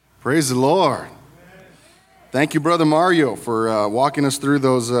Praise the Lord. Thank you, Brother Mario, for walking us through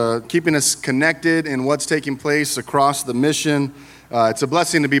those, keeping us connected in what's taking place across the mission. It's a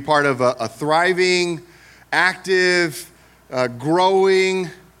blessing to be part of a thriving, active, growing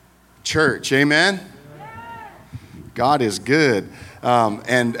church. Amen? God is good.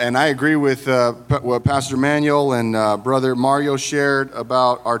 And I agree with what Pastor Manuel and Brother Mario shared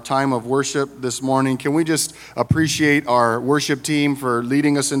about our time of worship this morning. Can we just appreciate our worship team for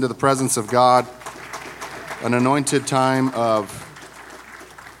leading us into the presence of God? An anointed time of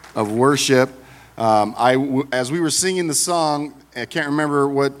worship. As we were singing the song, I can't remember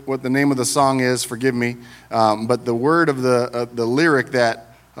what the name of the song is, forgive me, but the word of the lyric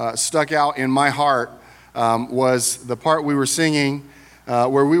that stuck out in my heart was the part we were singing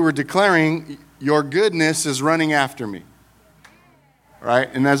where we were declaring, "Your goodness is running after me." Right?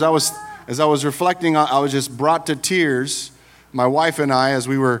 And as I was reflecting, I was just brought to tears. My wife and I, as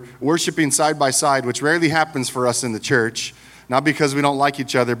we were worshiping side by side, which rarely happens for us in the church, not because we don't like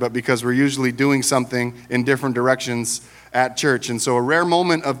each other, but because we're usually doing something in different directions at church. And so a rare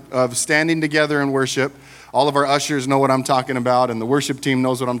moment of standing together in worship. All of our ushers know what I'm talking about, and the worship team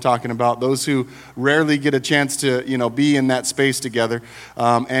knows what I'm talking about. Those who rarely get a chance to, be in that space together.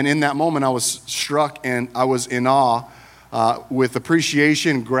 And in that moment, I was struck and I was in awe with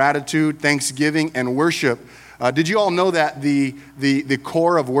appreciation, gratitude, thanksgiving, and worship. Did you all know that the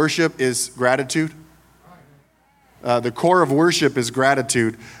core of worship is gratitude? The core of worship is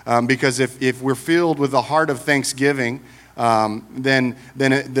gratitude, because if we're filled with a heart of thanksgiving, then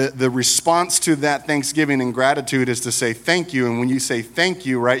the response to that thanksgiving and gratitude is to say thank you. And when you say thank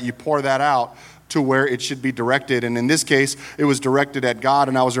you, right, you pour that out to where it should be directed. And in this case, it was directed at God.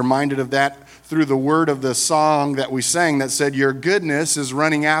 And I was reminded of that through the word of the song that we sang that said, "Your goodness is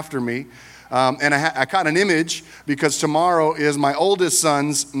running after me." And I caught an image because tomorrow is my oldest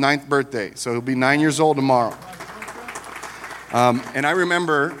son's 9th birthday. So he'll be 9 years old tomorrow. And I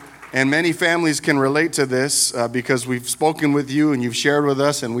remember, and many families can relate to this because we've spoken with you and you've shared with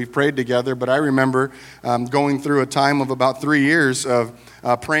us and we've prayed together. But I remember going through a time of about 3 years of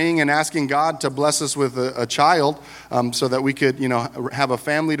praying and asking God to bless us with a child so that we could, have a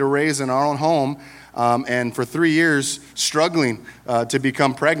family to raise in our own home. And for 3 years, struggling to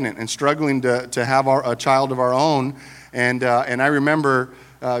become pregnant and struggling to have a child of our own. And I remember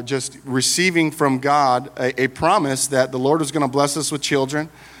just receiving from God a promise that the Lord was going to bless us with children.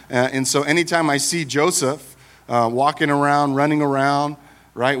 And so anytime I see Joseph walking around, running around,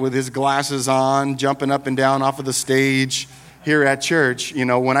 right, with his glasses on, jumping up and down off of the stage here at church,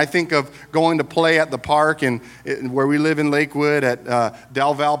 when I think of going to play at the park and where we live in Lakewood at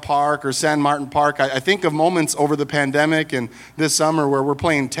Del Val Park or San Martin Park, I think of moments over the pandemic and this summer where we're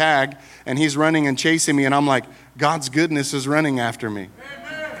playing tag and he's running and chasing me and I'm like, God's goodness is running after me.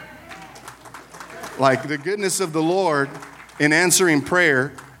 Amen. Like the goodness of the Lord in answering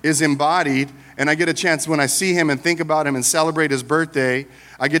prayer is embodied, and I get a chance when I see him and think about him and celebrate his birthday,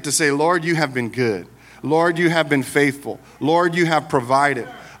 I get to say, Lord, you have been good. Lord, you have been faithful. Lord, you have provided.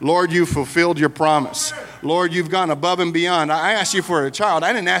 Lord, you fulfilled your promise. Lord, you've gone above and beyond. I asked you for a child.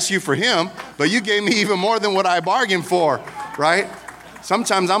 I didn't ask you for him, but you gave me even more than what I bargained for, right?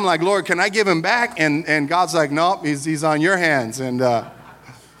 Sometimes I'm like, Lord, can I give him back? And God's like, nope, he's on your hands. And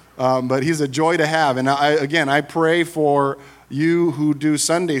but he's a joy to have. And I pray for you who do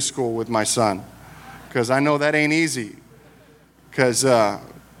Sunday school with my son, because I know that ain't easy. Because,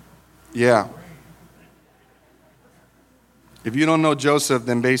 if you don't know Joseph,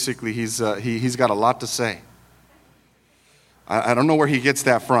 then basically he's got a lot to say. I don't know where he gets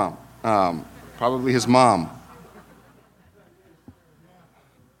that from. Probably his mom.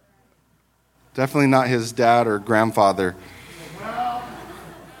 Definitely not his dad or grandfather.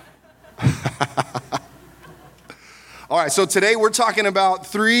 All right, so today we're talking about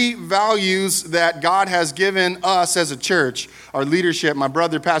 3 values that God has given us as a church. Our leadership, my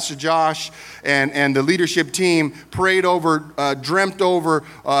brother, Pastor Josh, and the leadership team prayed over, dreamt over,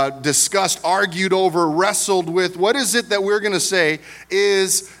 discussed, argued over, wrestled with. What is it that we're going to say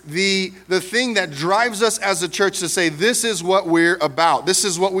is the thing that drives us as a church to say, this is what we're about. This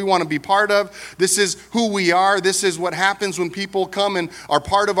is what we want to be part of. This is who we are. This is what happens when people come and are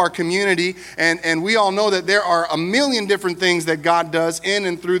part of our community. And we all know that there are a million million different things that God does in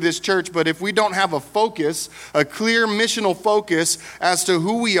and through this church, but if we don't have a focus, a clear missional focus as to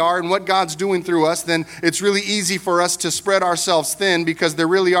who we are and what God's doing through us, then it's really easy for us to spread ourselves thin because there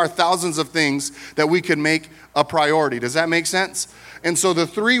really are thousands of things that we could make a priority. Does that make sense? And so the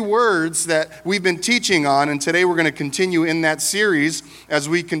three words that we've been teaching on, and today we're going to continue in that series as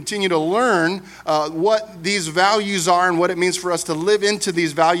we continue to learn what these values are and what it means for us to live into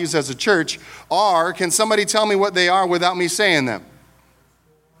these values as a church are, can somebody tell me what they are without me saying them?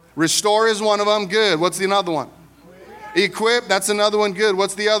 Restore is one of them. Good. What's the another one? Equip. That's another one. Good.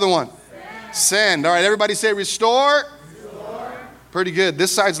 What's the other one? Send. All right, everybody say restore. Pretty good.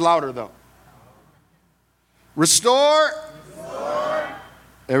 This side's louder though. Restore.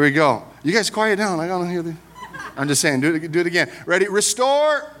 There we go. You guys quiet down. I don't hear the... I'm just saying, do it again. Ready?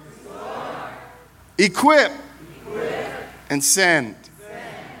 Restore. Equip. And send.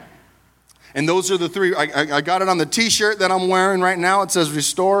 And those are the three. I got it on the t-shirt that I'm wearing right now. It says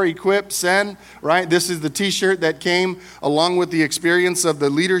restore, equip, send, right? This is the t-shirt that came along with the experience of the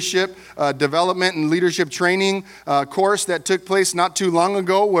leadership development and leadership training course that took place not too long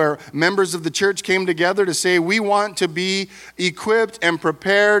ago, where members of the church came together to say, we want to be equipped and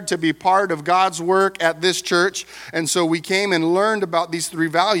prepared to be part of God's work at this church. And so we came and learned about these three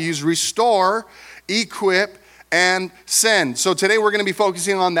values: restore, equip, and send. So today we're going to be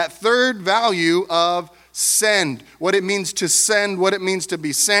focusing on that third value of send. What it means to send, what it means to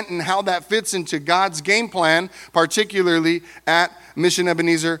be sent, and how that fits into God's game plan, particularly at Mission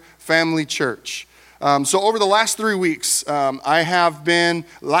Ebenezer Family Church. So over the last 3 weeks, I have been,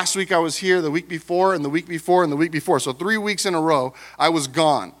 last week I was here, the week before, and the week before, and the week before. So 3 weeks in a row, I was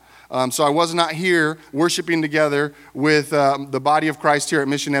gone. So I was not here worshiping together with the body of Christ here at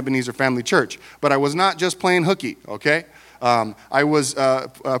Mission Ebenezer Family Church. But I was not just playing hooky, okay? I was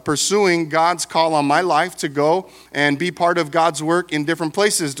pursuing God's call on my life to go and be part of God's work in different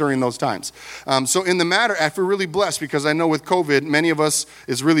places during those times. So in the matter, I feel really blessed because I know with COVID, many of us,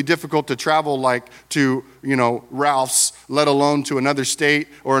 it's really difficult to travel like to, Ralph's, let alone to another state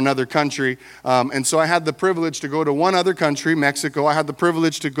or another country. And so I had the privilege to go to one other country, Mexico. I had the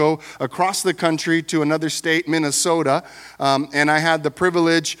privilege to go across the country to another state, Minnesota. And I had the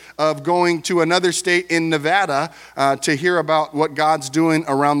privilege of going to another state in Nevada to hear about what God's doing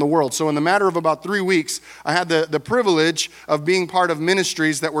around the world. So in the matter of about 3 weeks, I had the privilege of being part of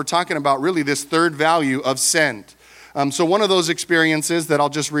ministries that were talking about really this third value of send. So one of those experiences that I'll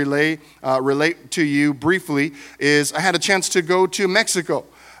just relate to you briefly is I had a chance to go to Mexico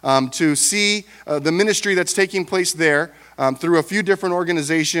to see the ministry that's taking place there. Through a few different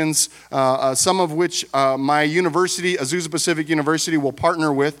organizations, some of which my university, Azusa Pacific University, will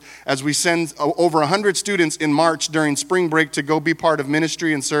partner with as we send over 100 students in March during spring break to go be part of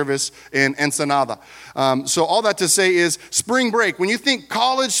ministry and service in Ensenada. So all that to say is spring break. When you think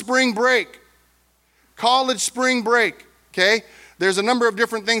college spring break, okay? There's a number of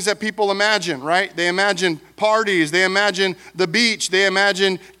different things that people imagine, right? They imagine parties. They imagine the beach. They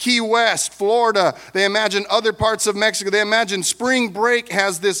imagine Key West, Florida. They imagine other parts of Mexico. They imagine spring break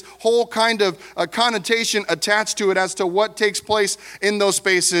has this whole kind of connotation attached to it as to what takes place in those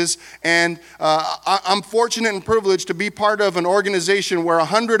spaces. And I'm fortunate and privileged to be part of an organization where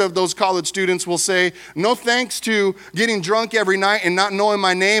 100 of those college students will say, no thanks to getting drunk every night and not knowing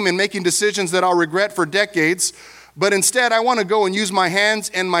my name and making decisions that I'll regret for decades. But instead, I want to go and use my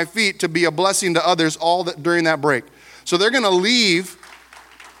hands and my feet to be a blessing to others during that break. So they're going to leave.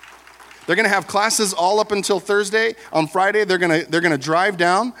 They're going to have classes all up until Thursday. On Friday, they're going to drive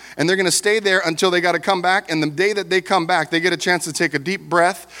down, and they're going to stay there until they got to come back. And the day that they come back, they get a chance to take a deep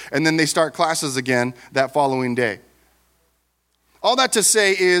breath, and then they start classes again that following day. All that to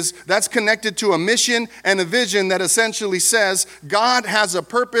say is that's connected to a mission and a vision that essentially says God has a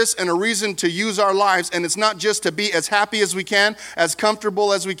purpose and a reason to use our lives, and it's not just to be as happy as we can, as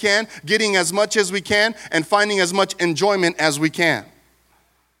comfortable as we can, getting as much as we can, and finding as much enjoyment as we can.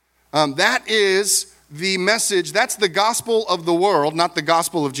 That is the message. That's the gospel of the world, not the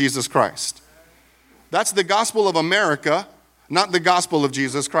gospel of Jesus Christ. That's the gospel of America, not the gospel of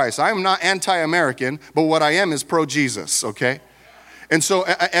Jesus Christ. I am not anti-American, but what I am is pro-Jesus, okay? And so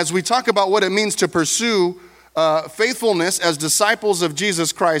as we talk about what it means to pursue faithfulness as disciples of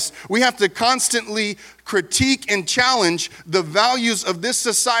Jesus Christ, we have to constantly critique and challenge the values of this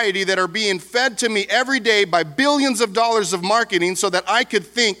society that are being fed to me every day by billions of dollars of marketing so that I could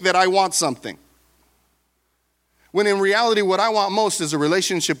think that I want something. When in reality, what I want most is a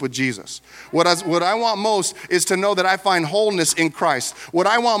relationship with Jesus. What I want most is to know that I find wholeness in Christ. What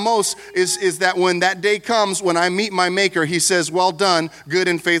I want most is that when that day comes, when I meet my Maker, He says, well done, good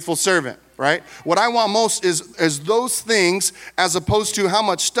and faithful servant. right? What I want most is those things, as opposed to how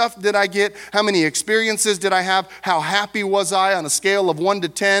much stuff did I get, how many experiences did I have, how happy was I on a scale of 1 to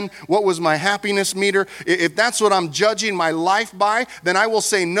 10, what was my happiness meter. If that's what I'm judging my life by, then I will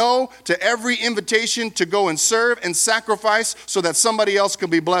say no to every invitation to go and serve and sacrifice so that somebody else could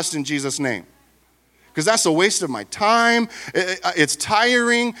be blessed in Jesus' name. Because that's a waste of my time. It's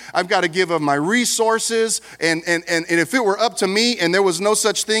tiring. I've got to give of my resources. And if it were up to me and there was no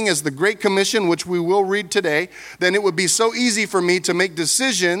such thing as the Great Commission, which we will read today, then it would be so easy for me to make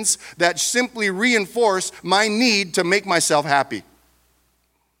decisions that simply reinforce my need to make myself happy.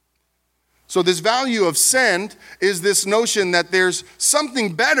 So this value of send is this notion that there's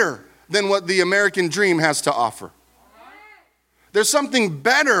something better than what the American dream has to offer. There's something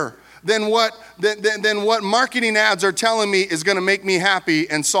better than what marketing ads are telling me is going to make me happy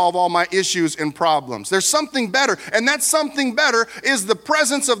and solve all my issues and problems. There's something better, and that something better is the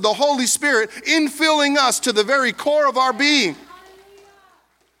presence of the Holy Spirit infilling us to the very core of our being.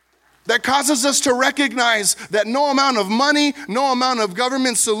 That causes us to recognize that no amount of money, no amount of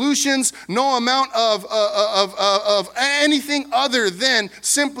government solutions, no amount of anything other than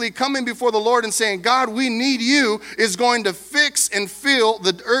simply coming before the Lord and saying, God, we need you, is going to fix and fill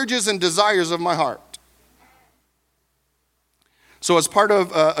the urges and desires of my heart. So as part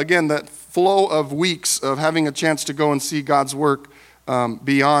of, again, that flow of weeks of having a chance to go and see God's work,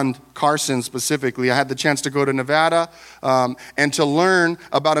 beyond Carson specifically, I had the chance to go to Nevada and to learn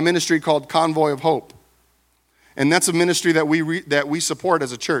about a ministry called Convoy of Hope. And that's a ministry that we support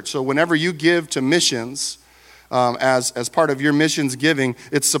as a church. So whenever you give to missions, as part of your missions giving,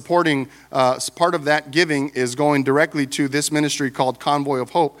 it's supporting, part of that giving is going directly to this ministry called Convoy of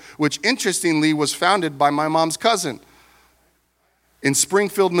Hope, which interestingly was founded by my mom's cousin in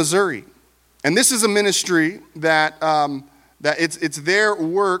Springfield, Missouri. And this is a ministry that it's their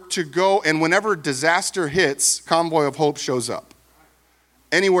work to go, and whenever disaster hits, Convoy of Hope shows up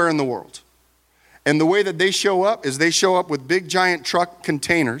anywhere in the world. And the way that they show up is they show up with big giant truck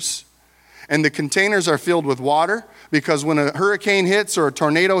containers, and the containers are filled with water, because when a hurricane hits or a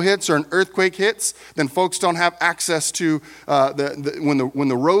tornado hits or an earthquake hits, then folks don't have access to, when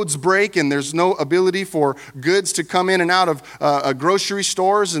the roads break and there's no ability for goods to come in and out of grocery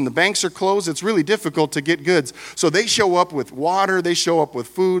stores and the banks are closed, it's really difficult to get goods. So they show up with water, they show up with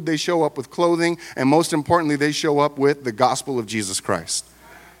food, they show up with clothing, and most importantly, they show up with the gospel of Jesus Christ.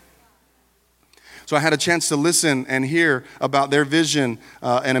 So I had a chance to listen and hear about their vision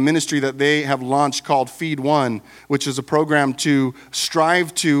and a ministry that they have launched called Feed One, which is a program to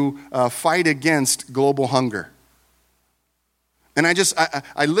strive to fight against global hunger. And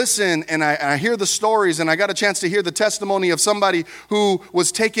I listen and I hear the stories, and I got a chance to hear the testimony of somebody who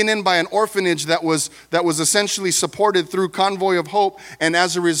was taken in by an orphanage that was essentially supported through Convoy of Hope. And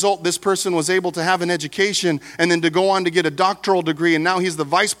as a result, this person was able to have an education and then to go on to get a doctoral degree. And now he's the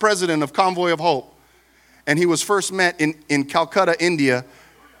vice president of Convoy of Hope. And he was first met in Calcutta, India,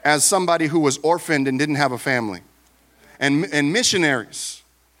 as somebody who was orphaned and didn't have a family. And missionaries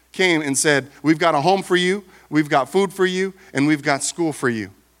came and said, we've got a home for you, we've got food for you, and we've got school for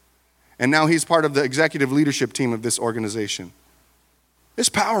you. And now he's part of the executive leadership team of this organization. It's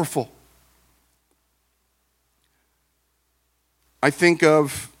powerful. I think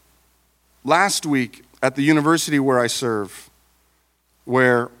of last week at the university where I serve,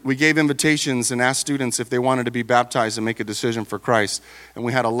 where we gave invitations and asked students if they wanted to be baptized and make a decision for Christ. And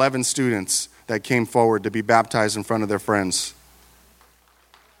we had 11 students that came forward to be baptized in front of their friends.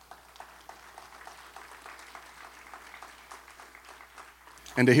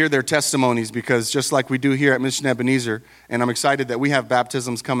 And to hear their testimonies, because just like we do here at Mission Ebenezer, and I'm excited that we have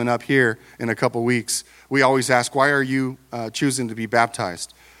baptisms coming up here in a couple weeks, we always ask, why are you choosing to be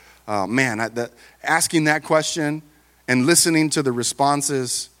baptized? Asking that question and listening to the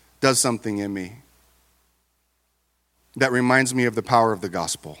responses does something in me. That reminds me of the power of the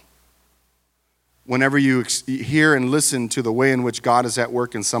gospel. Whenever you hear and listen to the way in which God is at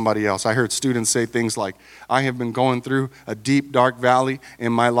work in somebody else. I heard students say things like, I have been going through a deep, dark valley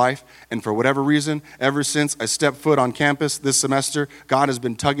in my life, and for whatever reason, ever since I stepped foot on campus this semester, God has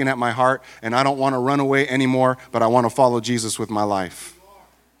been tugging at my heart, and I don't want to run away anymore, but I want to follow Jesus with my life.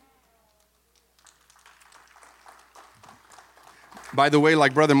 By the way,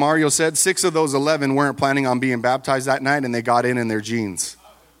 like Brother Mario said, 6 of those 11 weren't planning on being baptized that night, and they got in their jeans.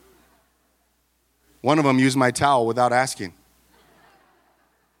 One of them used my towel without asking.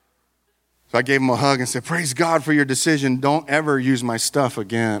 So I gave him a hug and said, praise God for your decision. Don't ever use my stuff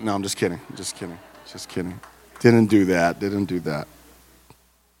again. No, I'm just kidding. Just kidding. Didn't do that.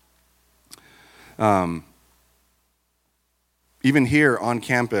 Even here on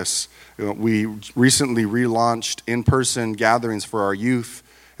campus, we recently relaunched in-person gatherings for our youth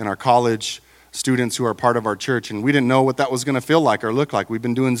and our college students who are part of our church, and we didn't know what that was going to feel like or look like. We've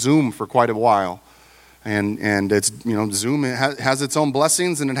been doing Zoom for quite a while, and it's, Zoom has its own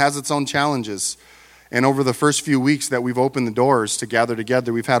blessings and it has its own challenges. And over the first few weeks that we've opened the doors to gather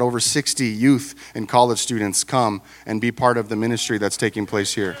together, we've had over 60 youth and college students come and be part of the ministry that's taking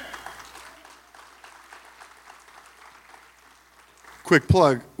place here. Quick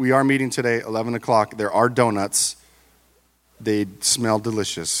plug, we are meeting today, 11 o'clock. There are donuts. They smell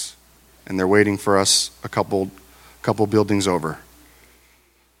delicious, and they're waiting for us a couple buildings over.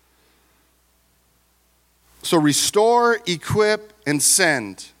 So restore, equip, and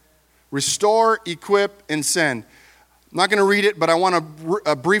send. Restore, equip, and send. I'm not going to read it, but I want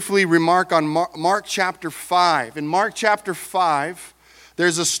to briefly remark on Mark chapter 5. In Mark chapter 5,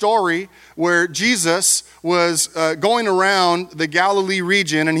 there's a story where Jesus was going around the Galilee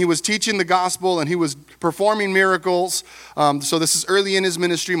region, and he was teaching the gospel, and he was performing miracles. So this is early in his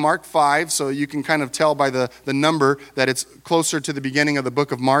ministry, Mark 5, so you can kind of tell by the number that it's closer to the beginning of the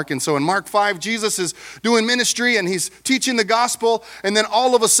book of Mark. And so in Mark 5, Jesus is doing ministry, and he's teaching the gospel, and then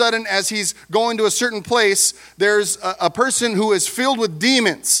all of a sudden, as he's going to a certain place, there's a person who is filled with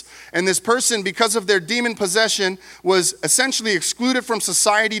demons. And this person, because of their demon possession, was essentially excluded from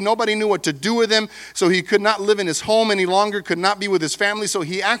society. Nobody knew what to do with him, so he could not live in his home any longer, could not be with his family, so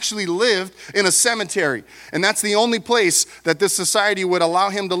he actually lived in a cemetery. And that's the only place that this society would allow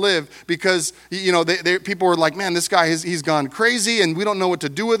him to live, because people were like, man, this guy, he's gone crazy, and we don't know what to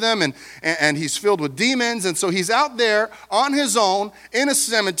do with him, and he's filled with demons. And so he's out there on his own in a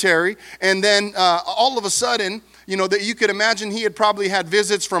cemetery, and then all of a sudden, that you could imagine he had probably had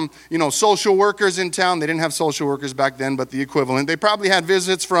visits from, social workers in town. They didn't have social workers back then, but the equivalent. They probably had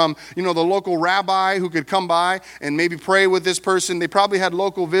visits from, the local rabbi who could come by and maybe pray with this person. They probably had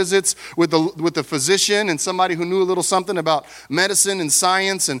local visits with the physician and somebody who knew a little something about medicine and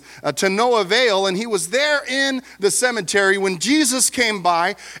science, and to no avail. And he was there in the cemetery when Jesus came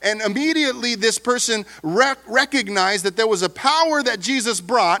by, and immediately this person recognized that there was a power that Jesus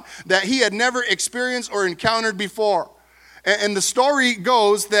brought that he had never experienced or encountered before. And the story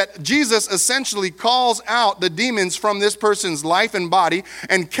goes that Jesus essentially calls out the demons from this person's life and body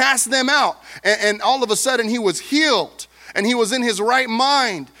and casts them out. And all of a sudden he was healed, and he was in his right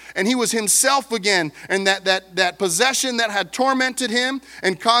mind, and he was himself again. And that possession that had tormented him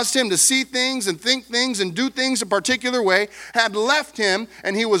and caused him to see things and think things and do things a particular way had left him,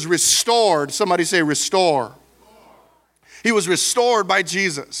 and he was restored. Somebody say restore. He was restored by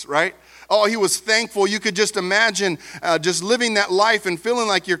Jesus, right? Oh, he was thankful. You could just imagine just living that life and feeling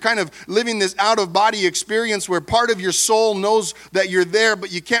like you're kind of living this out-of-body experience where part of your soul knows that you're there,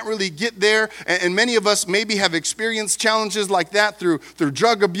 but you can't really get there. And many of us maybe have experienced challenges like that through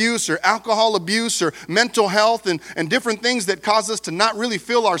drug abuse or alcohol abuse or mental health and different things that cause us to not really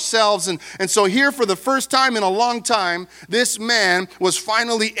feel ourselves. And so here, for the first time in a long time, this man was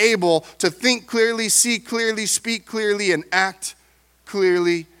finally able to think clearly, see clearly, speak clearly, and act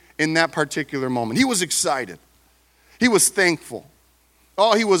clearly in that particular moment. He was excited. He was thankful.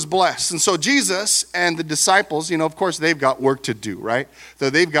 Oh, he was blessed. And so Jesus and the disciples, of course, they've got work to do, right?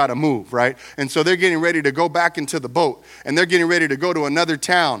 So they've got to move, right? And so they're getting ready to go back into the boat, and they're getting ready to go to another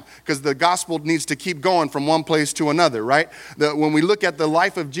town, because the gospel needs to keep going from one place to another, right? When we look at the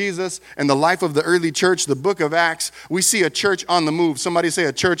life of Jesus and the life of the early church, the book of Acts, we see a church on the move. Somebody say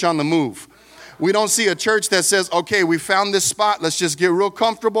a church on the move. We don't see a church that says, okay, we found this spot. Let's just get real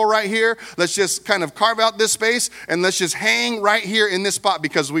comfortable right here. Let's just kind of carve out this space, and let's just hang right here in this spot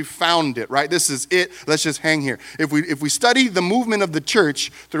because we found it, right? This is it. Let's just hang here. If we study the movement of the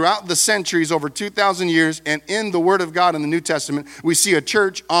church throughout the centuries, over 2,000 years, and in the Word of God in the New Testament, we see a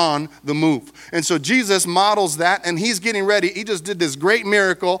church on the move. And so Jesus models that, and he's getting ready. He just did this great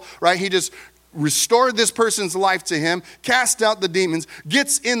miracle, right? He just restored this person's life to him, cast out the demons,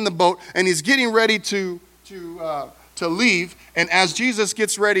 gets in the boat, and he's getting ready to leave. And as Jesus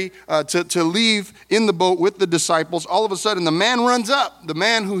gets ready to leave in the boat with the disciples, all of a sudden the man runs up. The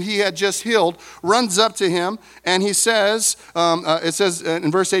man who he had just healed runs up to him, and he says, it says in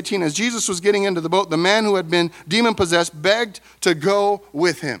verse 18, as Jesus was getting into the boat, the man who had been demon-possessed begged to go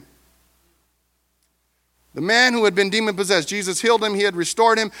with him. The man who had been demon-possessed, Jesus healed him, he had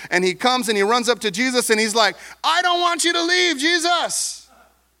restored him, and he comes and he runs up to Jesus and he's like, I don't want you to leave, Jesus.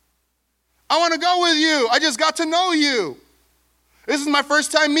 I want to go with you. I just got to know you. This is my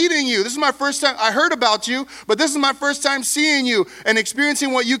first time meeting you. This is my first time. I heard about you, but this is my first time seeing you and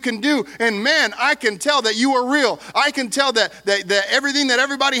experiencing what you can do. And man, I can tell that you are real. I can tell that everything that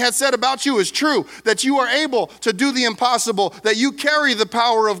everybody has said about you is true, that you are able to do the impossible, that you carry the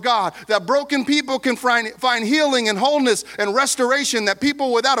power of God, that broken people can find healing and wholeness and restoration, that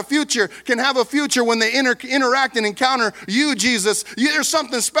people without a future can have a future when they interact and encounter you, Jesus. There's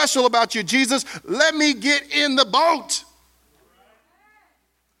something special about you, Jesus. Let me get in the boat.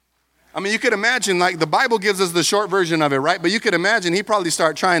 I mean, you could imagine, like, the Bible gives us the short version of it, right? But you could imagine he probably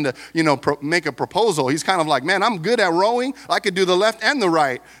start trying to, make a proposal. He's kind of like, man, I'm good at rowing. I could do the left and the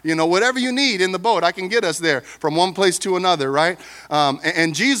right. Whatever you need in the boat, I can get us there from one place to another, right?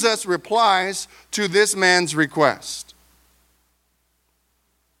 And Jesus replies to this man's request.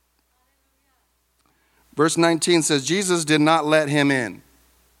 Verse 19 says, Jesus did not let him in.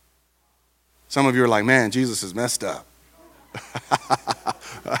 Some of you are like, man, Jesus is messed up.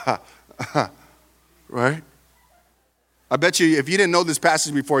 Right? I bet you if you didn't know this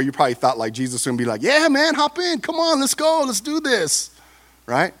passage before, you probably thought like Jesus would be like, yeah, man, hop in. Come on, let's go. Let's do this.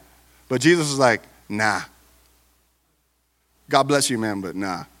 Right? But Jesus was like, nah. God bless you, man, but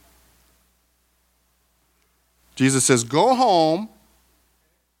nah. Jesus says, go home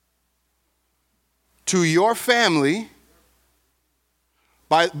to your family,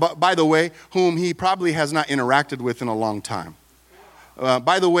 by the way, whom he probably has not interacted with in a long time.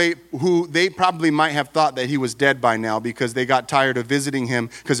 By the way, who they probably might have thought that he was dead by now because they got tired of visiting him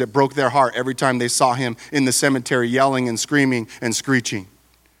because it broke their heart every time they saw him in the cemetery yelling and screaming and screeching.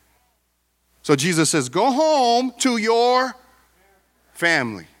 So Jesus says, go home to your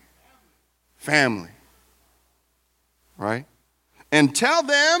family. Family. Right? And tell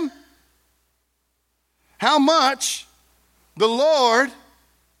them how much the Lord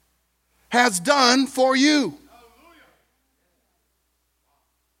has done for you.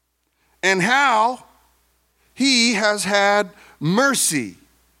 And how he has had mercy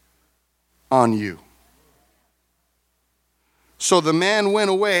on you. So the man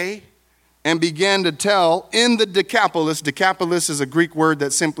went away and began to tell in the Decapolis. Decapolis is a Greek word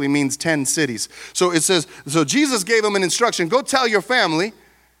that simply means 10 cities. So it says, so Jesus gave him an instruction, go tell your family.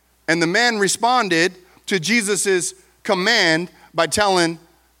 And the man responded to Jesus' command by telling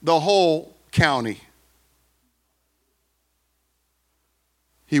the whole county.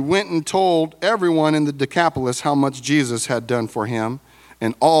 He went and told everyone in the Decapolis how much Jesus had done for him,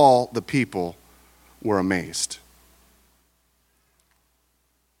 and all the people were amazed.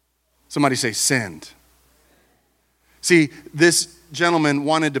 Somebody say, send. See, this gentleman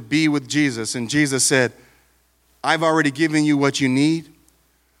wanted to be with Jesus, and Jesus said, I've already given you what you need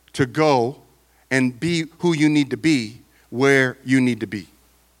to go and be who you need to be, where you need to be.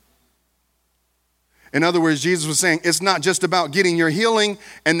 In other words, Jesus was saying, it's not just about getting your healing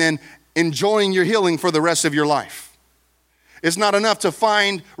and then enjoying your healing for the rest of your life. It's not enough to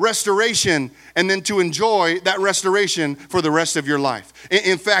find restoration and then to enjoy that restoration for the rest of your life.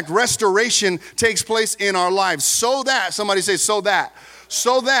 In fact, restoration takes place in our lives so that, somebody say, so that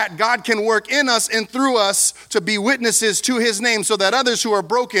God can work in us and through us to be witnesses to his name, so that others who are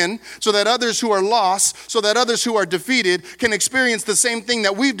broken, so that others who are lost, so that others who are defeated can experience the same thing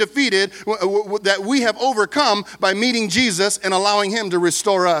that we've defeated, that we have overcome by meeting Jesus and allowing him to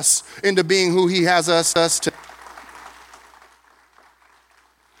restore us into being who he has us to.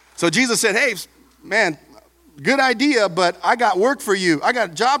 So Jesus said, hey, man, good idea, but I got work for you. I got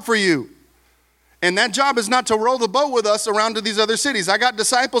a job for you. And that job is not to row the boat with us around to these other cities. I got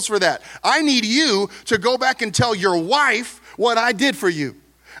disciples for that. I need you to go back and tell your wife what I did for you.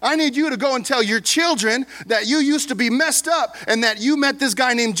 I need you to go and tell your children that you used to be messed up and that you met this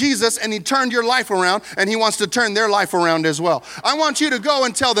guy named Jesus and he turned your life around and he wants to turn their life around as well. I want you to go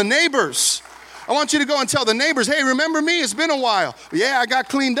and tell the neighbors. I want you to go and tell the neighbors, hey, remember me? It's been a while. Yeah, I got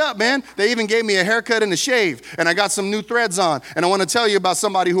cleaned up, man. They even gave me a haircut and a shave, and I got some new threads on. And I want to tell you about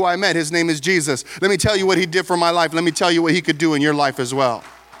somebody who I met. His name is Jesus. Let me tell you what he did for my life. Let me tell you what he could do in your life as well.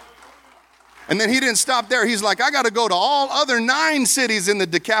 And then he didn't stop there. He's like, I got to go to all other 9 cities in the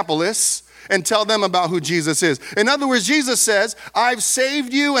Decapolis and tell them about who Jesus is. In other words, Jesus says, I've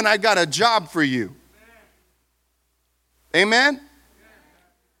saved you and I got a job for you. Amen?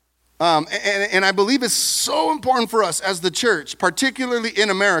 And I believe it's so important for us as the church, particularly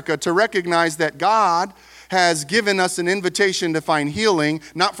in America, to recognize that God has given us an invitation to find healing,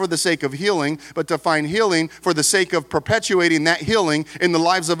 not for the sake of healing, but to find healing for the sake of perpetuating that healing in the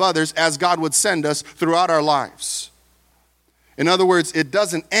lives of others as God would send us throughout our lives. In other words, it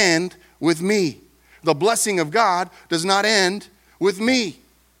doesn't end with me. The blessing of God does not end with me.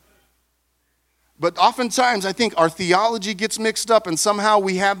 But oftentimes, I think our theology gets mixed up, and somehow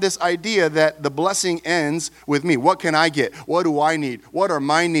we have this idea that the blessing ends with me. What can I get? What do I need? What are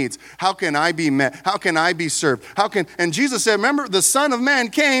my needs? How can I be met? How can I be served? And Jesus said, remember, the Son of Man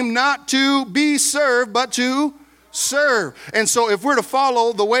came not to be served, but to serve. And so if we're to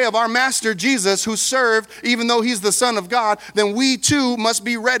follow the way of our master Jesus, who served, even though he's the Son of God, then we too must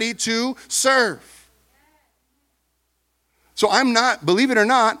be ready to serve. So I'm not, believe it or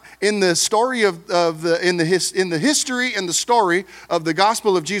not, in the story in the history and the story of the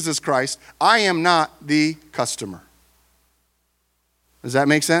gospel of Jesus Christ, I am not the customer. Does that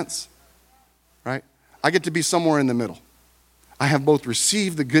make sense? Right? I get to be somewhere in the middle. I have both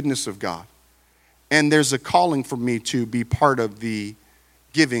received the goodness of God, and there's a calling for me to be part of the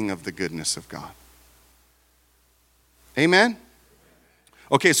giving of the goodness of God. Amen?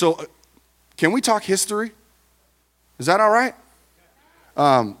 Okay, so can we talk history? Is that all right?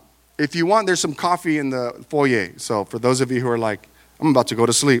 If you want, there's some coffee in the foyer. So for those of you who are like, I'm about to go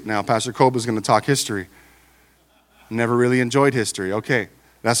to sleep now, Pastor Coba is going to talk history. Never really enjoyed history. Okay,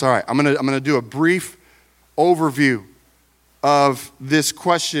 that's all right. I'm gonna do a brief overview of this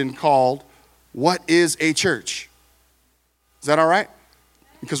question called, what is a church? Is that all right?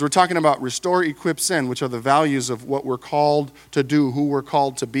 Because we're talking about restore, equip, send, which are the values of what we're called to do, who we're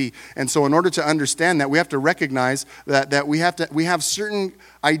called to be. And so in order to understand that, we have to recognize that we have certain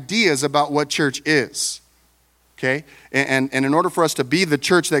ideas about what church is. Okay? And in order for us to be the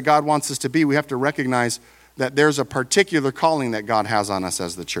church that God wants us to be, we have to recognize that there's a particular calling that God has on us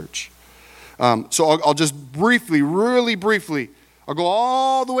as the church. So I'll just really briefly, I'll go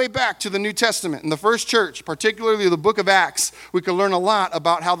all the way back to the New Testament. In the first church, particularly the book of Acts, we can learn a lot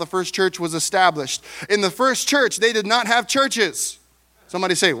about how the first church was established. In the first church, they did not have churches.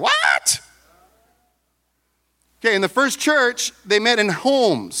 Somebody say, what? Okay, in the first church, they met in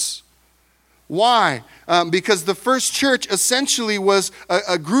homes. Why? Because the first church essentially was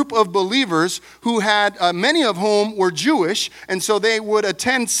a group of believers who had, many of whom were Jewish, and so they would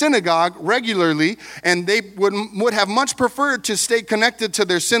attend synagogue regularly, and they would have much preferred to stay connected to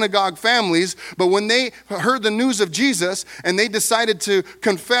their synagogue families. But when they heard the news of Jesus and they decided to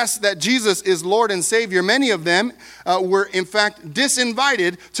confess that Jesus is Lord and Savior, many of them were in fact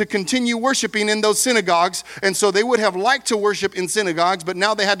disinvited to continue worshiping in those synagogues. And so they would have liked to worship in synagogues, but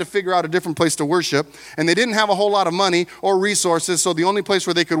now they had to figure out a different place to worship. And they didn't have a whole lot of money or resources, so the only place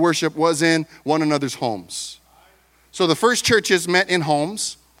where they could worship was in one another's homes. So the first churches met in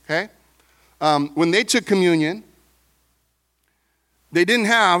homes, okay? When they took communion, they didn't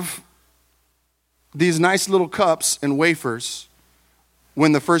have these nice little cups and wafers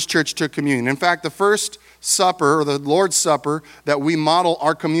when the first church took communion. In fact, the first supper, or the Lord's Supper, that we model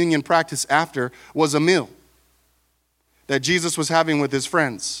our communion practice after was a meal that Jesus was having with his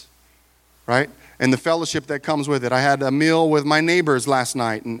friends, right? And the fellowship that comes with it. I had a meal with my neighbors last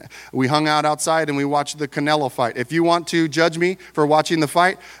night, and we hung out outside and we watched the Canelo fight. If you want to judge me for watching the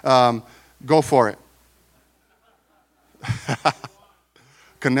fight, go for it.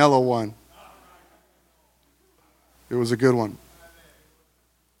 Canelo won. It was a good one.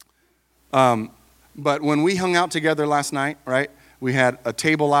 But when we hung out together last night, right, we had a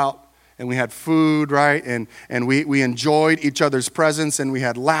table out, and we had food, right? And we enjoyed each other's presence, and we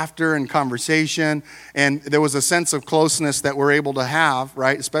had laughter and conversation. And there was a sense of closeness that we're able to have,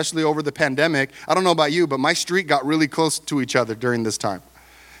 right? Especially over the pandemic. I don't know about you, but my street got really close to each other during this time.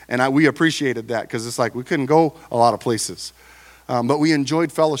 And we appreciated that, because it's like we couldn't go a lot of places. But we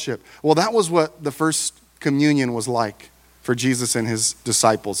enjoyed fellowship. Well, that was what the first communion was like for Jesus and his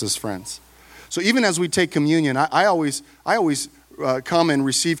disciples, his friends. So even as we take communion, I always come and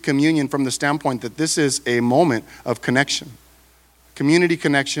receive communion from the standpoint that this is a moment of connection, community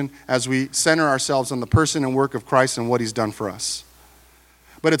connection, as we center ourselves on the person and work of Christ and what he's done for us.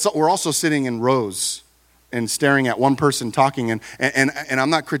 But we're also sitting in rows and staring at one person talking, and I'm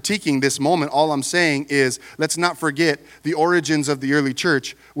not critiquing this moment. All I'm saying is, let's not forget the origins of the early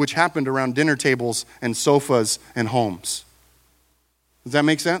church, which happened around dinner tables and sofas and homes. Does that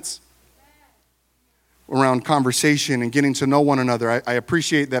make sense? Around conversation and getting to know one another. I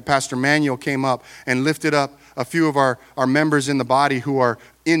appreciate that Pastor Manuel came up and lifted up a few of our members in the body who are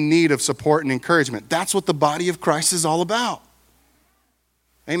in need of support and encouragement. That's what the body of Christ is all about.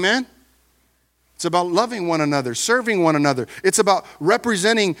 Amen? It's about loving one another, serving one another. It's about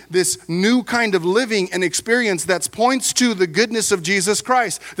representing this new kind of living and experience that points to the goodness of Jesus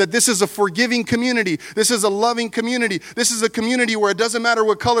Christ. That this is a forgiving community. This is a loving community. This is a community where it doesn't matter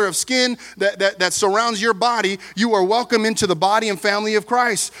what color of skin that surrounds your body, you are welcome into the body and family of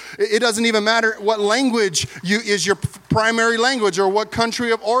Christ. It doesn't even matter what language is your primary language or what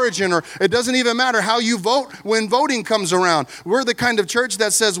country of origin, or it doesn't even matter how you vote when voting comes around. We're the kind of church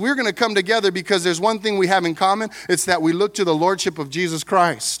that says we're going to come together because there's one thing we have in common. It's that we look to the lordship of Jesus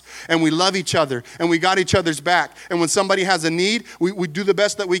Christ, and we love each other, and we got each other's back. And when somebody has a need, we do the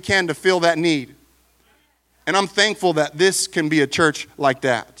best that we can to fill that need. And I'm thankful that this can be a church like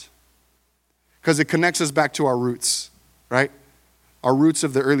that, because it connects us back to our roots, right? Our roots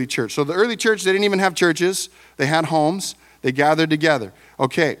of the early church. So the early church, they didn't even have churches. They had homes. They gathered together.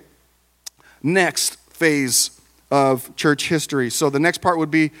 Okay, next phase of church history. So the next part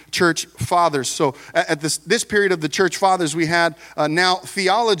would be church fathers. So at this period of the church fathers, we had now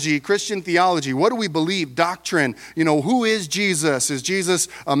theology, Christian theology. What do we believe? Doctrine. Who is Jesus? Is Jesus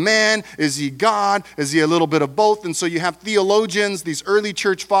a man? Is he God? Is he a little bit of both? And so you have theologians, these early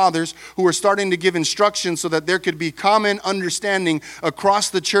church fathers, who are starting to give instruction so that there could be common understanding across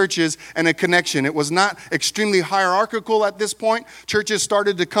the churches and a connection. It was not extremely hierarchical at this point. Churches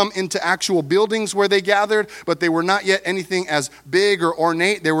started to come into actual buildings where they gathered, but they were not yet anything as big or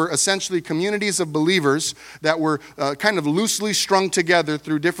ornate. They were essentially communities of believers that were kind of loosely strung together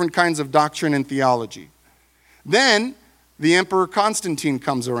through different kinds of doctrine and theology. Then the Emperor Constantine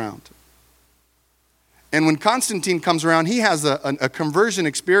comes around. And when Constantine comes around, he has a conversion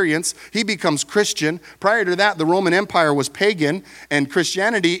experience. He becomes Christian. Prior to that, the Roman Empire was pagan, and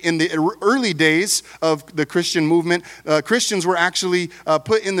Christianity, in the early days of the Christian movement, Christians were actually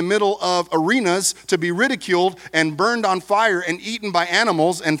put in the middle of arenas to be ridiculed and burned on fire and eaten by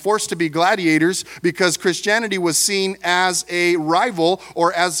animals and forced to be gladiators, because Christianity was seen as a rival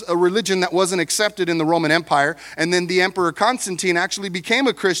or as a religion that wasn't accepted in the Roman Empire. And then the Emperor Constantine actually became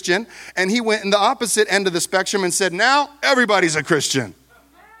a Christian, and he went in the opposite end of the spectrum and said, now everybody's a Christian.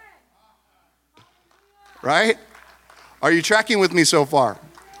 Right? Are you tracking with me so far?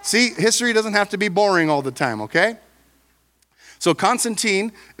 See, history doesn't have to be boring all the time, okay? So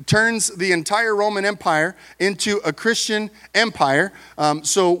Constantine turns the entire Roman Empire into a Christian empire.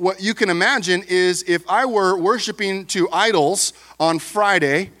 So what you can imagine is, if I were worshiping to idols on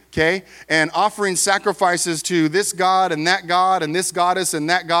Friday, okay, and offering sacrifices to this god and this goddess and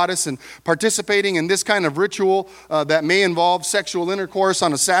that goddess, and participating in this kind of ritual that may involve sexual intercourse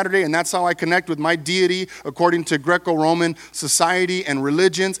on a Saturday, and that's how I connect with my deity according to Greco-Roman society and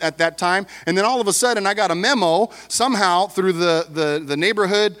religions at that time. And then all of a sudden I got a memo somehow through the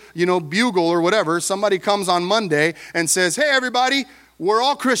neighborhood, bugle or whatever. Somebody comes on Monday and says, hey everybody, we're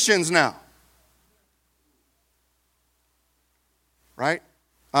all Christians now. Right?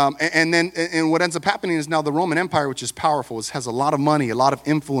 And what ends up happening is now the Roman Empire, which is powerful, has a lot of money, a lot of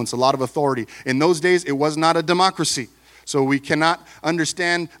influence, a lot of authority. In those days, it was not a democracy. So we cannot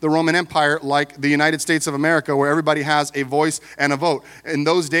understand the Roman Empire like the United States of America, where everybody has a voice and a vote. In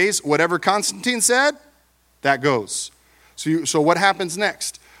those days, whatever Constantine said, that goes. So what happens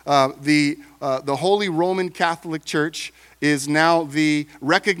next? The Holy Roman Catholic Church is now the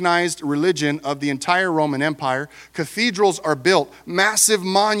recognized religion of the entire Roman Empire. Cathedrals are built, massive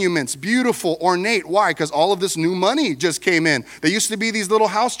monuments, beautiful, ornate. Why? Because all of this new money just came in. There used to be these little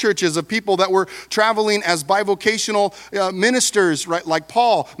house churches of people that were traveling as bivocational ministers, right? Like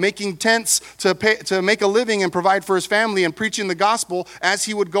Paul, making tents to make a living and provide for his family, and preaching the gospel as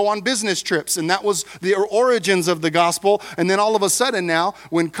he would go on business trips. And that was the origins of the gospel. And then all of a sudden now,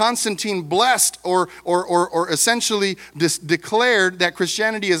 when Constantine blessed or essentially declared that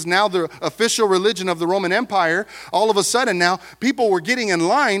Christianity is now the official religion of the Roman Empire, all of a sudden now people were getting in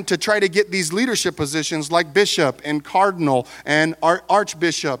line to try to get these leadership positions like bishop and cardinal and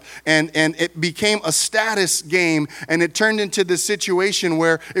archbishop, and it became a status game, and it turned into this situation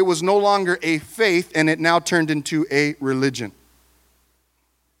where it was no longer a faith, and it now turned into a religion.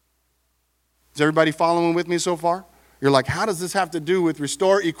 Is everybody following with me so far? You're like, how does this have to do with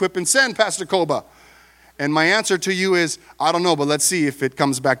restore, equip, and send, Pastor Coba? And my answer to you is, I don't know, but let's see if it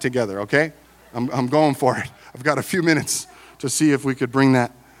comes back together, okay? I'm going for it. I've got a few minutes to see if we could bring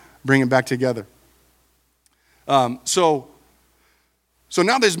it back together. So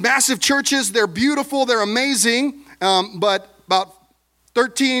now there's massive churches. They're beautiful. They're amazing. But about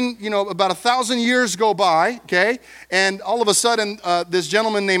about 1,000 years go by, okay? And all of a sudden, this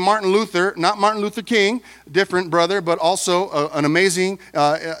gentleman named Martin Luther, not Martin Luther King, different brother, but also an amazing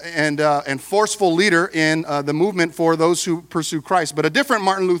and forceful leader in the movement for those who pursue Christ. But a different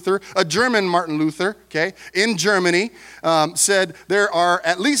Martin Luther, a German Martin Luther, okay, in Germany, said there are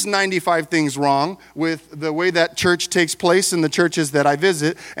at least 95 things wrong with the way that church takes place in the churches that I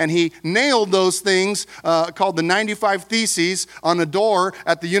visit. And he nailed those things called the 95 Theses on a door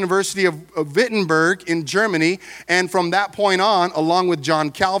at the University of Wittenberg in Germany. And from that point on, along with John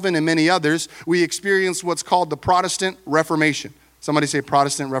Calvin and many others, we experienced what's called the Protestant Reformation. Somebody say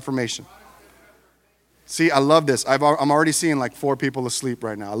Protestant Reformation. See, I love this. I'm already seeing like 4 people asleep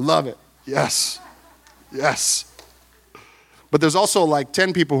right now. I love it. Yes. Yes. But there's also like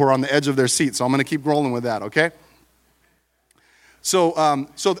 10 people who are on the edge of their seat, so I'm going to keep rolling with that, okay? So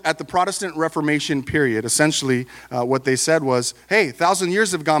at the Protestant Reformation period, essentially what they said was, hey, 1,000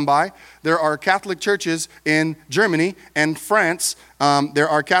 years have gone by. There are Catholic churches in Germany and France. There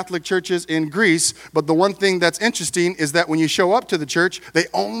are Catholic churches in Greece. But the one thing that's interesting is that when you show up to the church, they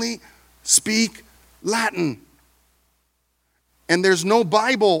only speak Latin. And there's no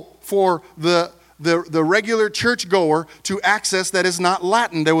Bible for the regular churchgoer to access that is not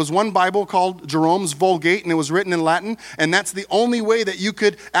Latin. There was one Bible called Jerome's Vulgate, and it was written in Latin, and that's the only way that you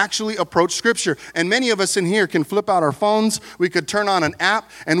could actually approach Scripture. And many of us in here can flip out our phones, we could turn on an app,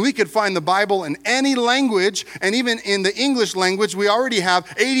 and we could find the Bible in any language, and even in the English language, we already have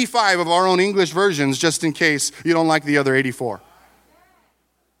 85 of our own English versions, just in case you don't like the other 84.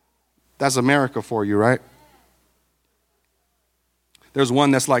 That's America for you, right? There's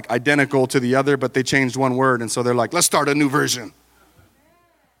one that's like identical to the other, but they changed one word, and so they're like, let's start a new version.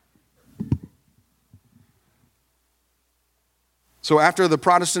 So after the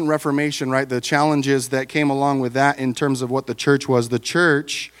Protestant Reformation, right, the challenges that came along with that in terms of what the church was, the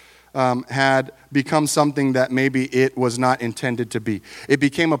church had become something that maybe it was not intended to be. It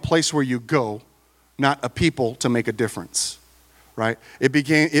became a place where you go, not a people to make a difference. Right? It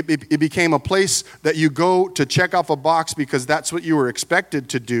became a place that you go to check off a box because that's what you were expected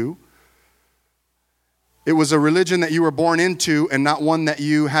to do. It was a religion that you were born into and not one that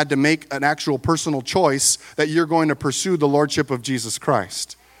you had to make an actual personal choice that you're going to pursue the lordship of Jesus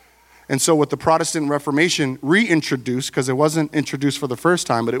Christ. And so what the Protestant Reformation reintroduced, because it wasn't introduced for the first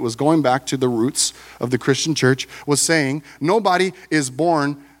time, but it was going back to the roots of the Christian church, was saying nobody is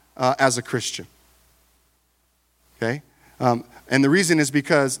born as a Christian. Okay? And the reason is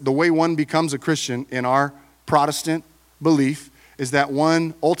because the way one becomes a Christian in our Protestant belief is that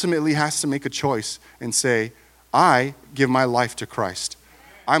one ultimately has to make a choice and say, I give my life to Christ.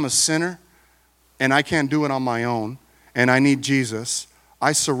 I'm a sinner, and I can't do it on my own, and I need Jesus.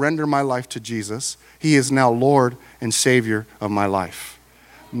 I surrender my life to Jesus. He is now Lord and Savior of my life.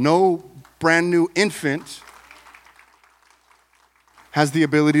 No brand new infant has the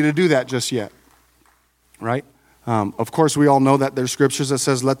ability to do that just yet, right? Of course, we all know that there's scriptures that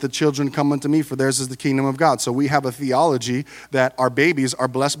says, let the children come unto me, for theirs is the kingdom of God. So we have a theology that our babies are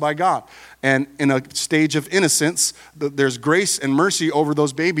blessed by God. And in a stage of innocence, there's grace and mercy over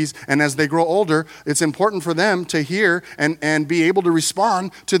those babies. And as they grow older, it's important for them to hear and be able to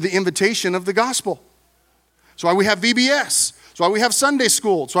respond to the invitation of the gospel. That's why we have VBS. That's why we have Sunday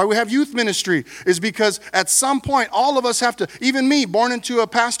school. That's why we have youth ministry, is because at some point, all of us have to, even me, born into a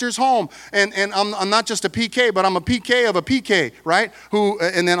pastor's home, and I'm not just a PK, but I'm a PK of a PK, right?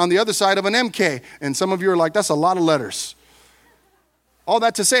 And then on the other side of an MK. And some of you are like, that's a lot of letters. All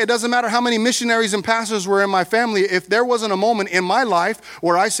that to say, it doesn't matter how many missionaries and pastors were in my family. If there wasn't a moment in my life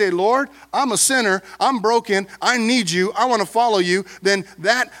where I say, Lord, I'm a sinner, I'm broken, I need you, I want to follow you, then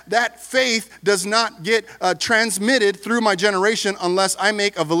that faith does not get transmitted through my generation unless I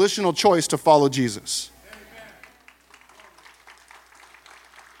make a volitional choice to follow Jesus.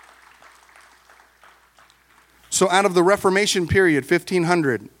 So out of the Reformation period,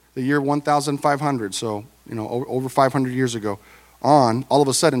 1500, the year 1500, so over 500 years ago, all of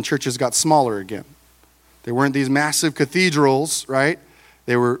a sudden churches got smaller again. They weren't these massive cathedrals, right?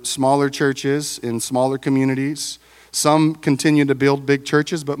 They were smaller churches in smaller communities. Some continued to build big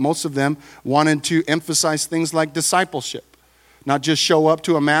churches, but most of them wanted to emphasize things like discipleship. Not just show up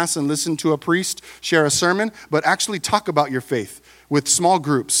to a mass and listen to a priest share a sermon, but actually talk about your faith with small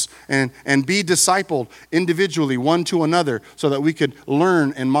groups and be discipled individually, one to another, so that we could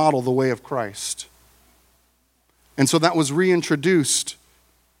learn and model the way of Christ. And so that was reintroduced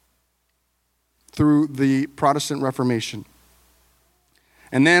through the Protestant Reformation.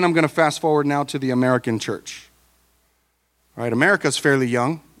 And then I'm going to fast forward now to the American church. All right, America's fairly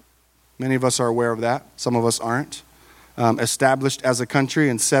young. Many of us are aware of that. Some of us aren't. established as a country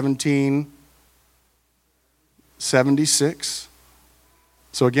in 1776.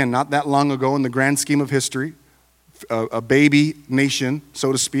 So again, not that long ago in the grand scheme of history, a baby nation,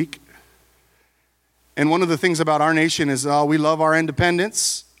 so to speak. And one of the things about our nation is we love our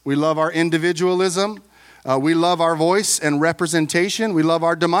independence. We love our individualism. We love our voice and representation. We love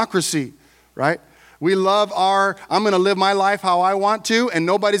our democracy, right? We love I'm going to live my life how I want to, and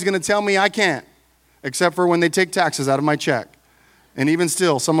nobody's going to tell me I can't, except for when they take taxes out of my check. And even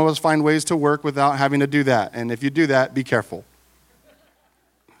still, some of us find ways to work without having to do that. And if you do that, be careful,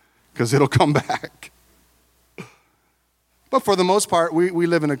 because it'll come back. But for the most part, we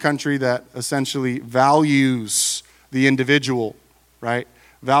live in a country that essentially values the individual, right?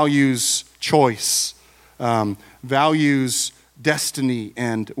 Values choice, values destiny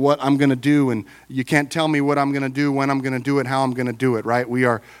and what I'm going to do, and you can't tell me what I'm going to do, when I'm going to do it, how I'm going to do it, right? We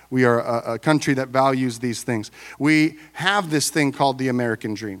are a country that values these things. We have this thing called the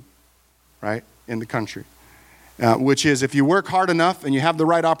American dream, right, in the country, which is if you work hard enough and you have the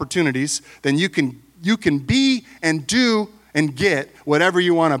right opportunities, then you can be and do and get whatever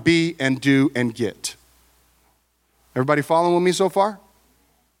you want to be and do and get. Everybody following with me so far?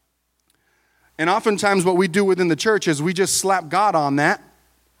 And oftentimes what we do within the church is we just slap God on that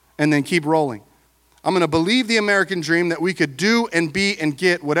and then keep rolling. I'm going to believe the American dream that we could do and be and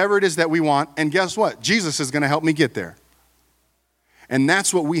get whatever it is that we want. And guess what? Jesus is going to help me get there. And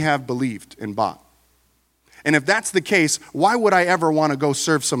that's what we have believed and bought. And if that's the case, why would I ever want to go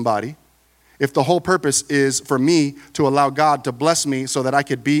serve somebody if the whole purpose is for me to allow God to bless me so that I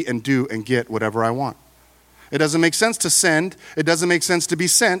could be and do and get whatever I want? It doesn't make sense to send. It doesn't make sense to be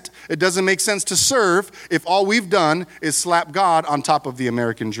sent. It doesn't make sense to serve if all we've done is slap God on top of the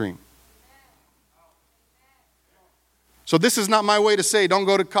American dream. So this is not my way to say don't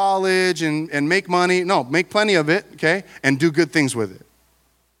go to college and make money. No, make plenty of it, okay, and do good things with it.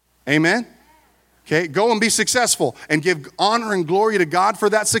 Amen? Okay, go and be successful and give honor and glory to God for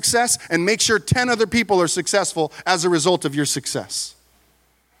that success and make sure 10 other people are successful as a result of your success,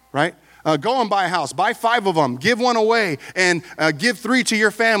 right? Go and buy a house. Buy 5 of them. Give 1 away and give 3 to your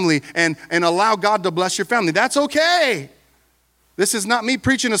family and allow God to bless your family. That's okay. This is not me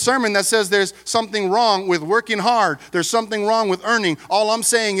preaching a sermon that says there's something wrong with working hard. There's something wrong with earning. All I'm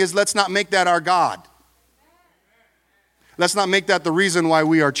saying is let's not make that our God. Let's not make that the reason why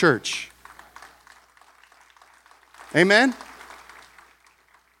we are church. Amen?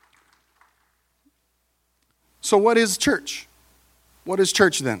 So what is church? What is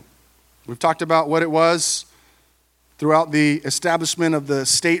church then? We've talked about what it was throughout the establishment of the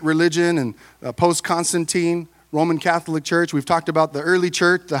state religion and post-Constantine Roman Catholic Church. We've talked about the early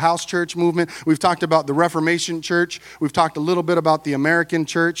church, the house church movement. We've talked about the Reformation Church. We've talked a little bit about the American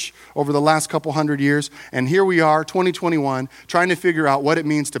church over the last couple hundred years. And here we are, 2021, trying to figure out what it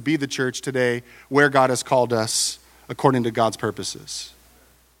means to be the church today, where God has called us according to God's purposes.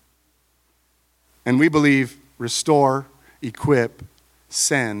 And we believe restore, equip,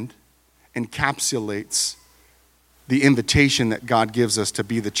 send encapsulates the invitation that God gives us to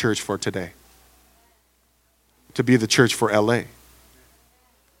be the church for today, to be the church for LA.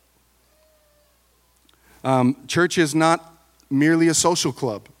 Church is not merely a social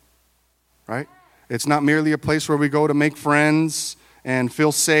club, right? It's not merely a place where we go to make friends and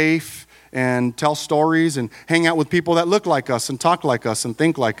feel safe and tell stories and hang out with people that look like us and talk like us and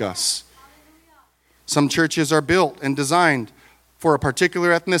think like us. Some churches are built and designed for a particular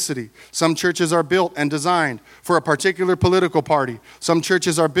ethnicity. Some churches are built and designed for a particular political party. Some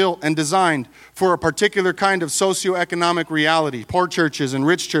churches are built and designed for a particular kind of socioeconomic reality. Poor churches and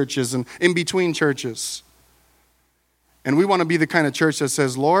rich churches and in-between churches. And we want to be the kind of church that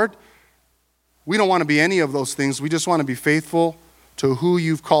says, Lord, we don't want to be any of those things. We just want to be faithful to who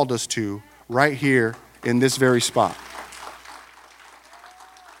you've called us to right here in this very spot.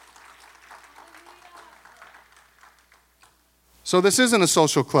 So this isn't a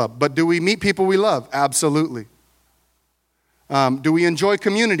social club, but do we meet people we love? Absolutely. Do we enjoy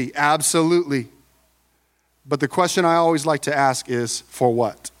community? Absolutely. But the question I always like to ask is, for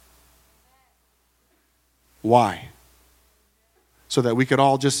what? Why? So that we could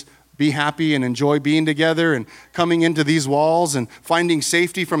all just be happy and enjoy being together and coming into these walls and finding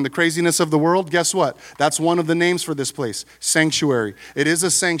safety from the craziness of the world. Guess what? That's one of the names for this place, sanctuary. It is a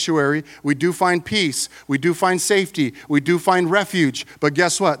sanctuary. We do find peace. We do find safety. We do find refuge. But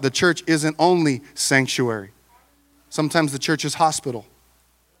guess what? The church isn't only sanctuary. Sometimes the church is hospital.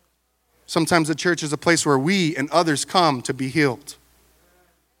 Sometimes the church is a place where we and others come to be healed.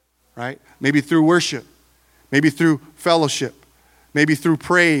 Right? Maybe through worship. Maybe through fellowship. Maybe through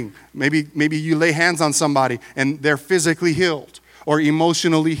praying. Maybe you lay hands on somebody and they're physically healed or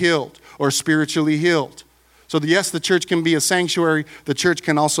emotionally healed or spiritually healed. So yes, the church can be a sanctuary. The church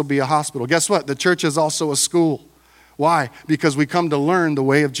can also be a hospital. Guess what? The church is also a school. Why? Because we come to learn the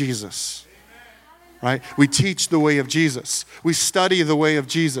way of Jesus. Right? We teach the way of Jesus. We study the way of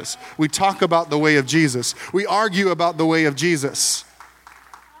Jesus. We talk about the way of Jesus. We argue about the way of Jesus.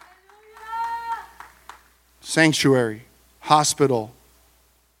 Sanctuary, hospital,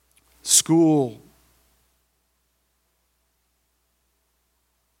 school.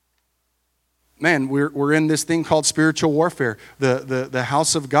 Man, we're in this thing called spiritual warfare. The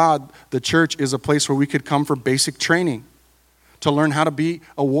house of God, the church, is a place where we could come for basic training to learn how to be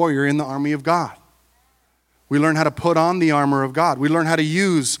a warrior in the army of God. We learn how to put on the armor of God. We learn how to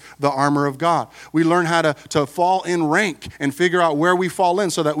use the armor of God. We learn how to fall in rank and figure out where we fall in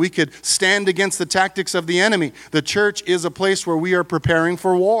so that we could stand against the tactics of the enemy. The church is a place where we are preparing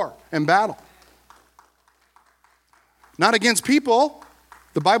for war and battle. Not against people.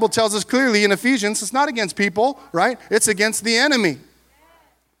 The Bible tells us clearly in Ephesians, it's not against people, right? It's against the enemy.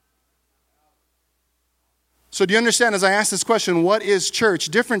 So do you understand, as I ask this question, what is church?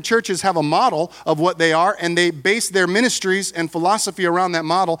 Different churches have a model of what they are, and they base their ministries and philosophy around that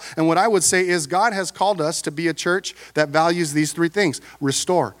model. And what I would say is God has called us to be a church that values these three things.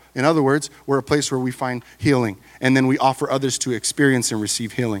 Restore. In other words, we're a place where we find healing, and then we offer others to experience and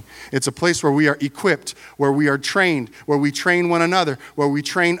receive healing. It's a place where we are equipped, where we are trained, where we train one another, where we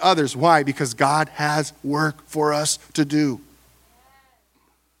train others. Why? Because God has work for us to do.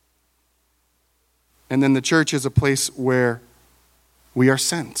 And then the church is a place where we are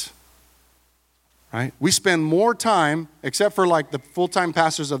sent, right? We spend more time, except for like the full-time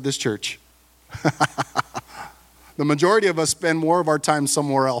pastors of this church. The majority of us spend more of our time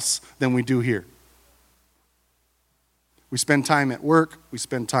somewhere else than we do here. We spend time at work. We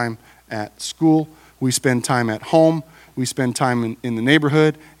spend time at school. We spend time at home. We spend time in the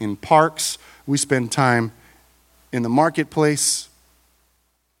neighborhood, in parks. We spend time in the marketplace.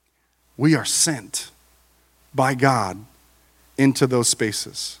 We are sent by God into those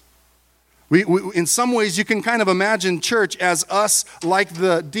spaces. We, in some ways, you can kind of imagine church as us, like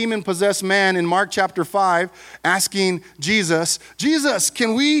the demon-possessed man in Mark chapter 5, asking Jesus, Jesus,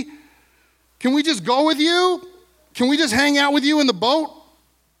 can we just go with you? Can we just hang out with you in the boat?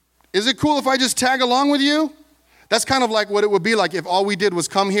 Is it cool if I just tag along with you? That's kind of like what it would be like if all we did was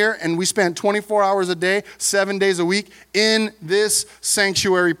come here and we spent 24 hours a day, 7 days a week in this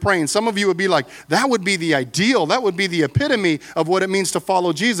sanctuary praying. Some of you would be like, that would be the ideal. That would be the epitome of what it means to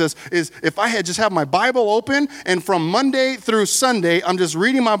follow Jesus, is if I had just have my Bible open and from Monday through Sunday, I'm just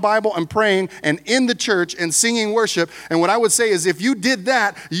reading my Bible and praying and in the church and singing worship. And what I would say is if you did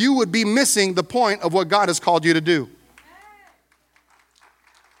that, you would be missing the point of what God has called you to do.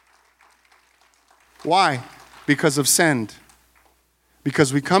 Why? Because of send.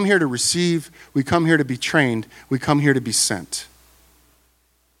 Because we come here to receive, we come here to be trained, we come here to be sent.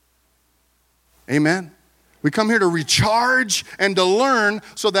 Amen? We come here to recharge and to learn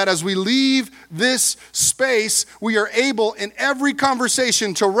so that as we leave this space, we are able in every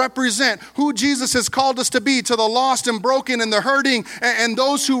conversation to represent who Jesus has called us to be to the lost and broken and the hurting and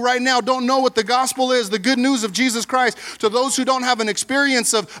those who right now don't know what the gospel is, the good news of Jesus Christ, to those who don't have an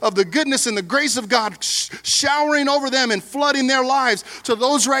experience of the goodness and the grace of God showering over them and flooding their lives, to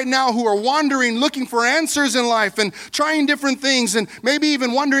those right now who are wandering, looking for answers in life and trying different things and maybe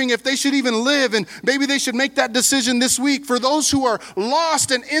even wondering if they should even live and maybe they should make that decision this week. For those who are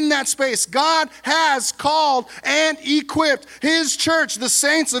lost and in that space, God has called and equipped His church, the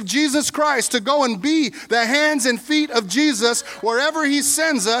saints of Jesus Christ, to go and be the hands and feet of Jesus wherever He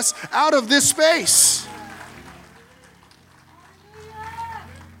sends us out of this space.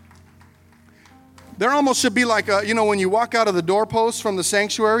 There almost should be like when you walk out of the doorpost from the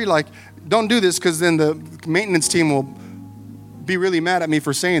sanctuary, like, don't do this because then the maintenance team will be really mad at me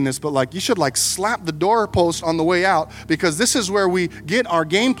for saying this, but like you should like slap the doorpost on the way out, because this is where we get our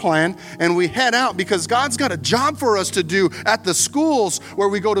game plan and we head out, because God's got a job for us to do at the schools where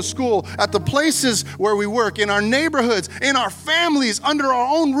we go to school, at the places where we work, in our neighborhoods, in our families, under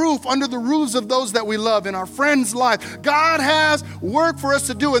our own roof, under the roofs of those that we love, in our friends' lives. God has work for us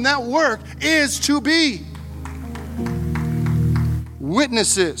to do, and that work is to be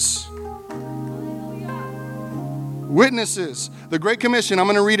witnesses. Witnesses. The Great Commission, I'm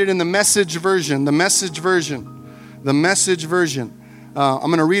going to read it in the Message version. The Message version. I'm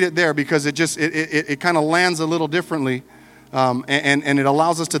going to read it there because it kind of lands a little differently. And it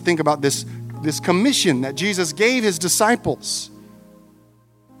allows us to think about this commission that Jesus gave His disciples.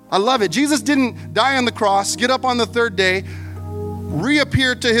 I love it. Jesus didn't die on the cross, get up on the third day,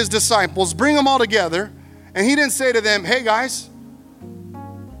 reappeared to his disciples, bring them all together, and he didn't say to them, hey guys,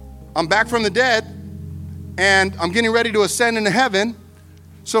 I'm back from the dead, and I'm getting ready to ascend into heaven.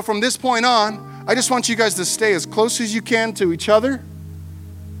 So from this point on, I just want you guys to stay as close as you can to each other.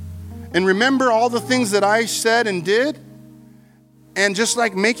 And remember all the things that I said and did. And just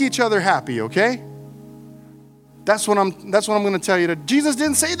like make each other happy, okay? That's what I'm going to tell you. Jesus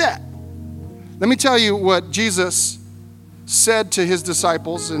didn't say that. Let me tell you what Jesus said to his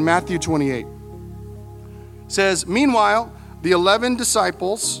disciples in Matthew 28. It says, meanwhile, the 11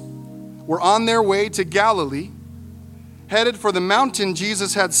 disciples were on their way to Galilee, headed for the mountain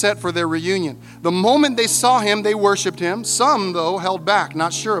Jesus had set for their reunion. The moment they saw him, they worshiped him. Some, though, held back,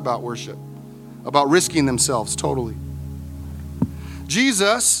 not sure about worship, about risking themselves totally.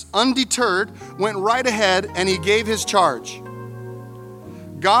 Jesus, undeterred, went right ahead and he gave his charge.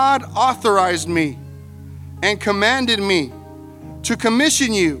 God authorized me and commanded me to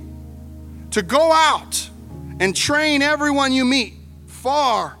commission you to go out and train everyone you meet,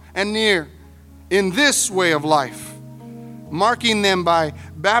 far and near, in this way of life, marking them by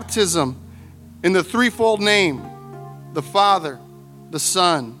baptism in the threefold name, the Father, the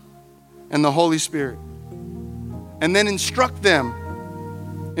Son, and the Holy Spirit. And then instruct them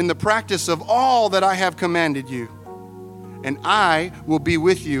in the practice of all that I have commanded you. And I will be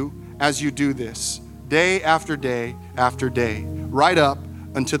with you as you do this, day after day after day, right up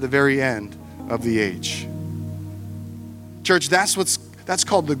until the very end of the age. Church, that's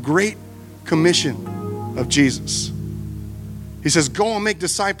called the Great Commission of Jesus. He says, go and make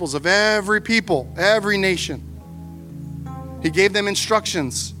disciples of every people, every nation. He gave them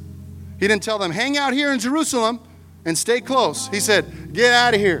instructions. He didn't tell them, hang out here in Jerusalem and stay close. He said, get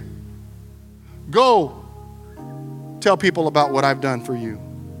out of here. Go tell people about what I've done for you.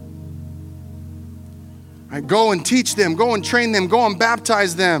 Right, go and teach them. Go and train them. Go and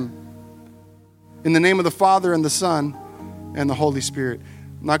baptize them in the name of the Father and the Son and the Holy Spirit.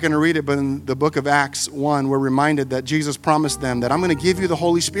 I'm not going to read it, but in the book of Acts 1, we're reminded that Jesus promised them that I'm going to give you the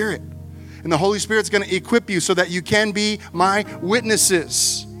Holy Spirit. And the Holy Spirit's going to equip you so that you can be my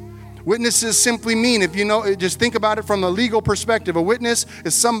witnesses. Witnesses simply mean, if you know, just think about it from a legal perspective. A witness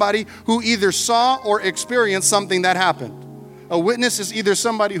is somebody who either saw or experienced something that happened. A witness is either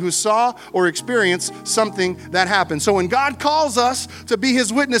somebody who saw or experienced something that happened. So when God calls us to be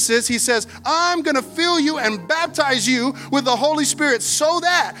his witnesses, he says, I'm going to fill you and baptize you with the Holy Spirit so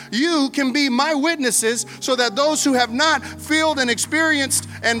that you can be my witnesses, so that those who have not filled and experienced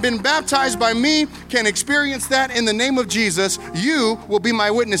and been baptized by me can experience that in the name of Jesus. You will be my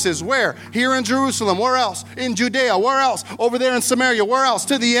witnesses. Where? Here in Jerusalem. Where else? In Judea. Where else? Over there in Samaria. Where else?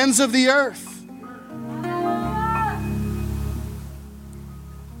 To the ends of the earth.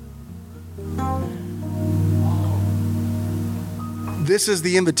 This is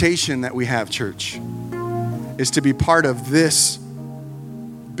the invitation that we have, church, is to be part of this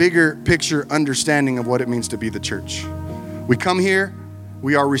bigger picture understanding of what it means to be the church. We come here,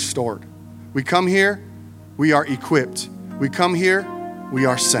 we are restored. We come here, we are equipped. We come here, we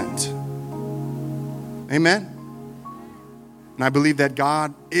are sent. Amen? And I believe that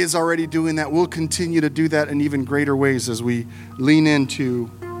God is already doing that. We'll continue to do that in even greater ways as we lean into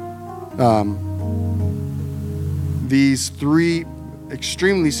these three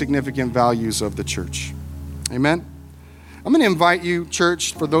extremely significant values of the church. Amen? I'm going to invite you,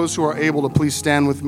 church, for those who are able to please stand with me.